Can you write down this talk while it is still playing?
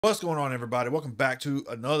What's going on, everybody? Welcome back to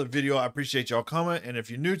another video. I appreciate y'all coming, and if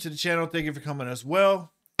you're new to the channel, thank you for coming as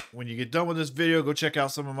well. When you get done with this video, go check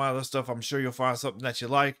out some of my other stuff. I'm sure you'll find something that you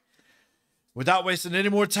like. Without wasting any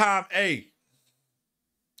more time, hey,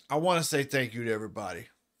 I want to say thank you to everybody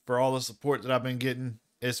for all the support that I've been getting.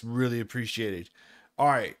 It's really appreciated. All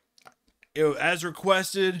right, as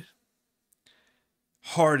requested,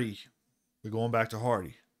 Hardy. We're going back to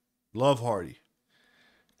Hardy. Love Hardy.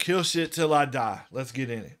 Kill shit till I die. Let's get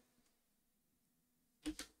in it.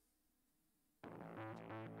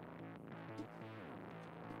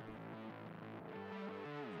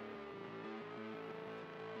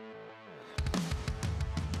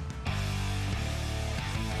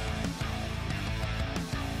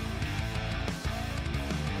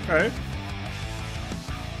 Okay.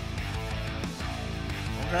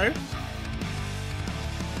 Okay.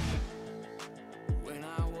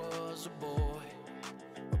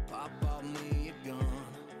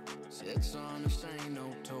 Son, this ain't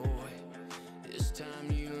no toy. This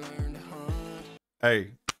time you learn to hunt.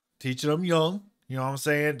 Hey, teaching them young. You know what I'm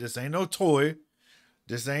saying? This ain't no toy.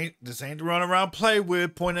 This ain't to run around play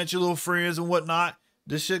with, point at your little friends and whatnot.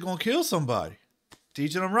 This shit gonna kill somebody.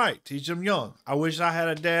 Teaching them right. Teach them young. I wish I had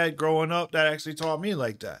a dad growing up that actually taught me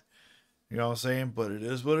like that. You know what I'm saying? But it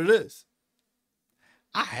is what it is.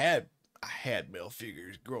 I had male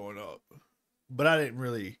figures growing up, but I didn't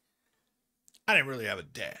really have a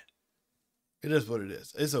dad. It is what it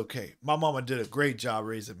is. It's okay. My mama did a great job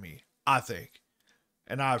raising me, I think.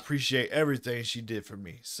 And I appreciate everything she did for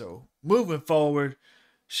me. So moving forward,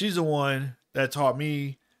 she's the one that taught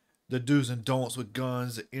me the do's and don'ts with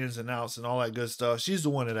guns, the ins and outs and all that good stuff. She's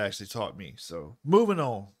the one that actually taught me. So moving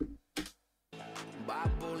on. Buy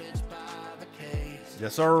bullets by the case.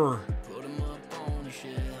 Yes, sir. Put 'em up on the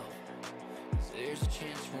shelf. There's a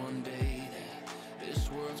chance one day that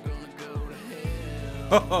this world's gonna go to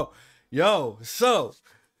hell. Yo, so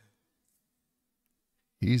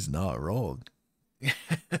he's not wrong.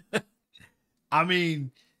 I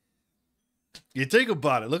mean, you think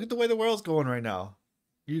about it. Look at the way the world's going right now.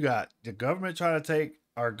 You got the government trying to take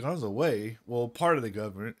our guns away. Well, part of the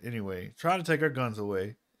government, anyway, trying to take our guns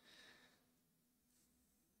away.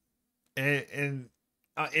 And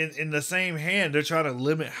in the same hand, they're trying to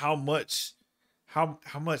limit how much of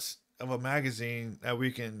a magazine that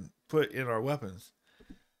we can put in our weapons.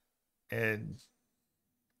 And,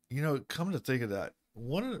 you know, come to think of that,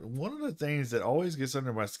 one of the things that always gets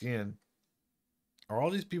under my skin are all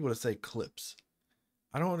these people that say clips.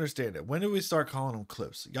 I don't understand it. When did we start calling them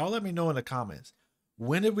clips? Y'all let me know in the comments.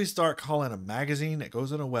 When did we start calling a magazine that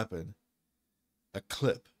goes in a weapon a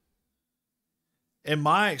clip? In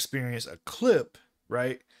my experience, a clip,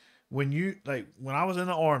 right? When I was in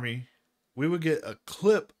the Army, we would get a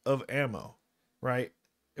clip of ammo, right?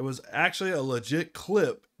 It was actually a legit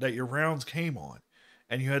clip that your rounds came on,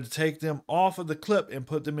 and you had to take them off of the clip and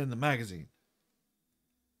put them in the magazine.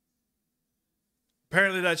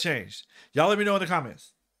 Apparently that changed. Y'all let me know in the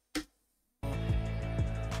comments.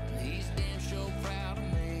 He's damn sure proud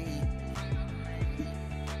of me.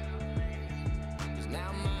 'Cause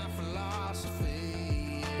now my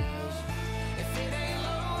philosophy is, if it ain't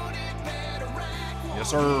loaded, better rack one. Yes,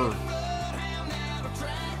 sir.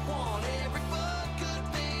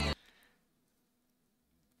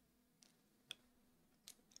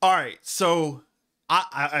 All right, so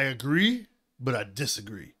I agree, but I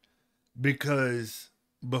disagree. Because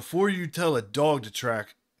before you tell a dog to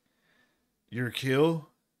track your kill,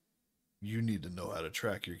 you need to know how to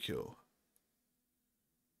track your kill.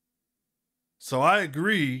 So I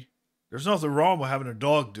agree, there's nothing wrong with having a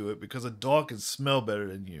dog do it because a dog can smell better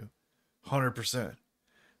than you, 100%.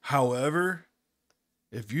 However,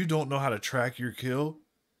 if you don't know how to track your kill,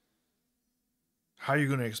 how are you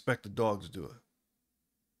going to expect the dog to do it?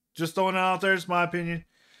 Just throwing it out there, it's my opinion.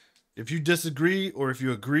 If you disagree, or if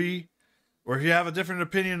you agree, or if you have a different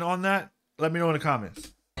opinion on that, let me know in the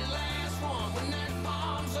comments.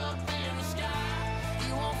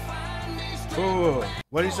 Oh,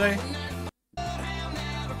 what did he say?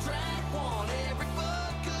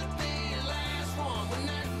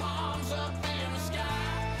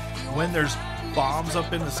 When there's bombs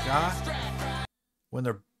up in the sky? When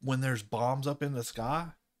there's bombs up in the sky?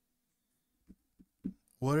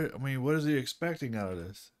 What is he expecting out of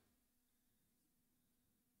this?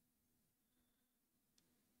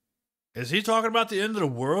 Is he talking about the end of the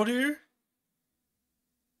world here?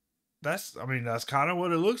 That's kind of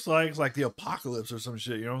what it looks like. It's like the apocalypse or some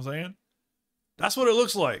shit, you know what I'm saying? That's what it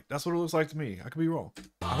looks like. That's what it looks like to me. I could be wrong.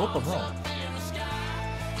 I hope I'm wrong.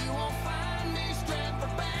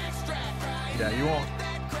 Yeah,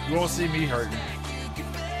 you won't see me hurting.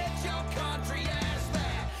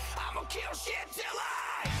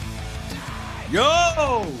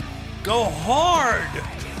 Yo, go hard.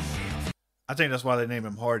 I think that's why they name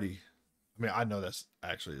him Hardy. I mean, I know that's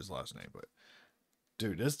actually his last name, but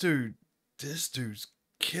dude, this dude's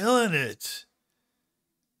killing it.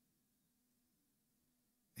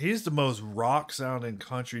 He's the most rock sounding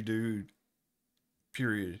country dude,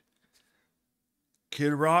 period.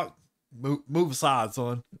 Kid Rock, move aside,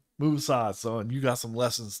 son. Move aside, son. You got some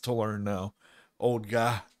lessons to learn now, old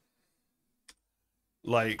guy.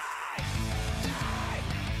 Like,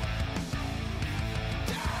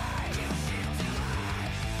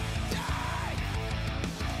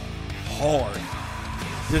 hard.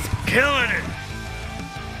 Just killing it.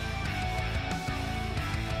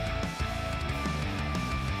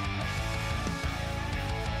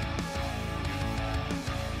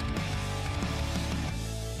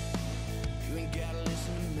 You ain't gotta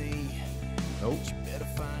listen to me. Nope. You better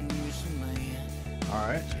find you some man. All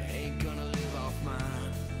right. You ain't gonna live off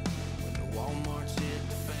mine when the Walmart's hit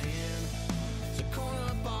the fan. So corner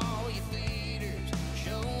up all your feeders,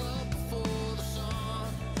 show up before the sun.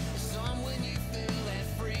 Some when you fill that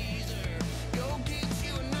freezer, go get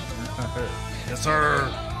you another one. Yes, sir.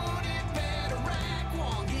 Loaded, better rack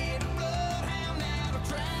one, get a bloodhound out of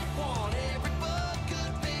track one. Every bug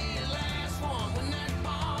could be your last one. When that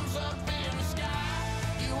bomb's up in the sky,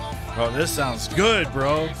 you won't find Bro, this sounds good,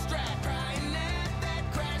 bro. strap crying at that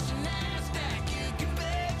crashing NASDAQ. You can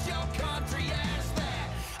bet your country ass that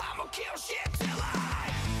I'ma kill shit till I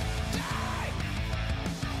die. Die.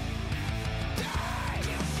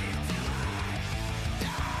 Kill shit till I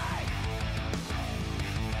die.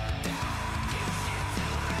 Die. Kill shit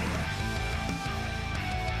till I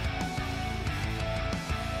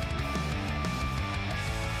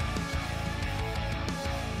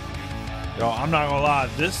Yo, I'm not gonna lie.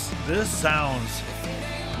 This sounds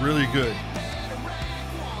really good.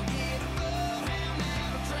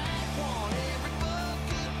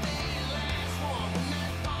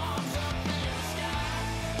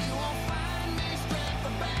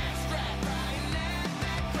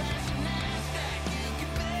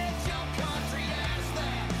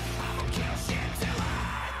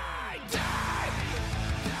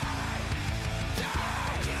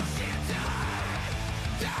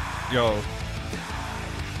 Yo.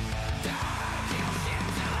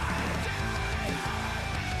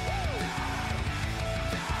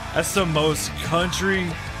 That's the most country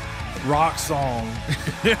rock song.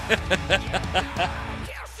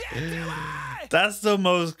 That's the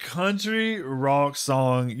most country rock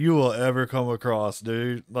song you will ever come across,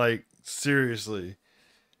 dude. Like, seriously.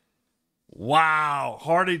 Wow.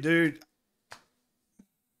 Hardy, dude.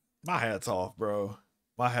 My hat's off, bro.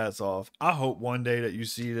 My hat's off. I hope one day that you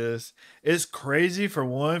see this. It's crazy for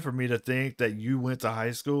me to think that you went to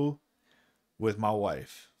high school with my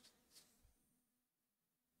wife.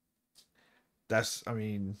 That's, I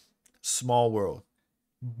mean, small world.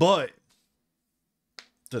 But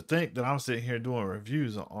to think that I'm sitting here doing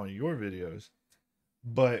reviews on your videos.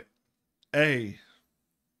 But, hey,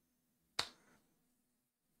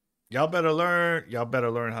 y'all better learn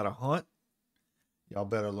how to hunt. Y'all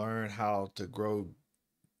better learn how to grow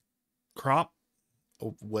crop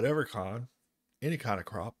of whatever kind, any kind of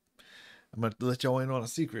crop. I'm gonna let y'all in on a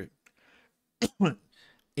secret.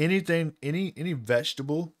 Anything, any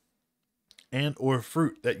vegetable and or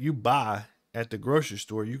fruit that you buy at the grocery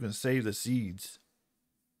store, you can save the seeds.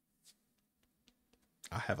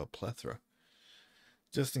 I have a plethora,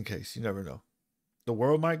 just in case. You never know. The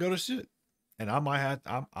world might go to shit, and I might have.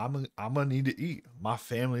 I'm gonna need to eat. My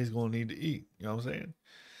family's gonna need to eat. You know what I'm saying?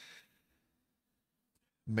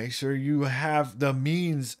 Make sure you have the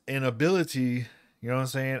means and ability. You know what I'm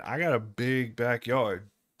saying? I got a big backyard.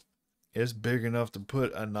 It's big enough to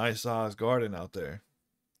put a nice sized garden out there.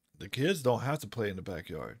 The kids don't have to play in the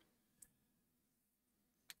backyard.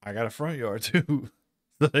 I got a front yard too,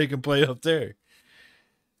 so they can play up there.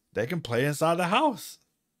 They can play inside the house.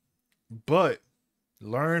 But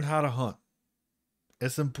learn how to hunt.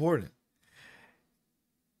 It's important.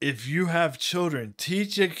 If you have children,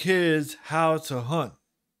 teach your kids how to hunt.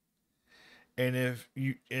 And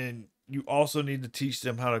you also need to teach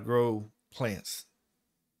them how to grow plants.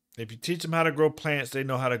 If you teach them how to grow plants, they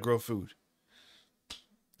know how to grow food.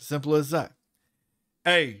 Simple as that.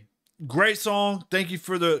 Hey, great song. Thank you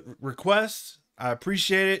for the request. I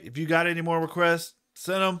appreciate it. If you got any more requests,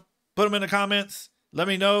 send them. Put them in the comments. Let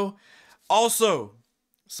me know. Also,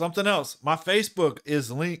 something else. My Facebook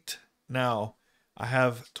is linked now. I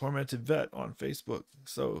have Tormented Vet on Facebook.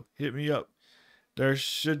 So hit me up. There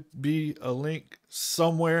should be a link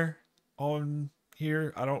somewhere on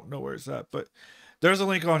here. I don't know where it's at, but there's a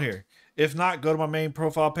link on here. If not, go to my main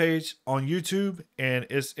profile page on YouTube, and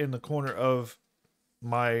it's in the corner of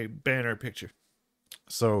my banner picture.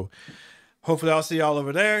 So hopefully I'll see y'all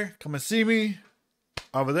over there. Come and see me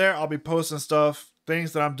over there. I'll be posting stuff,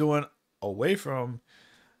 things that I'm doing away from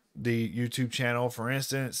the YouTube channel. For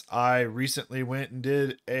instance, I recently went and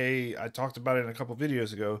did I talked about it in a couple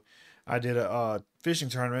videos ago. I did a fishing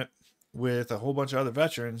tournament with a whole bunch of other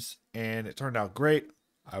veterans, and it turned out great.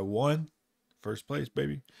 I won first place,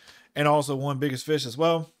 baby, and also won biggest fish as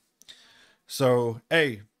well. So,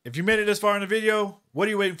 hey, if you made it this far in the video, what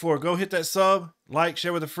are you waiting for? Go hit that sub, like,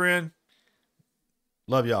 share with a friend.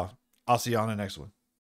 Love y'all. I'll see y'all in the next one.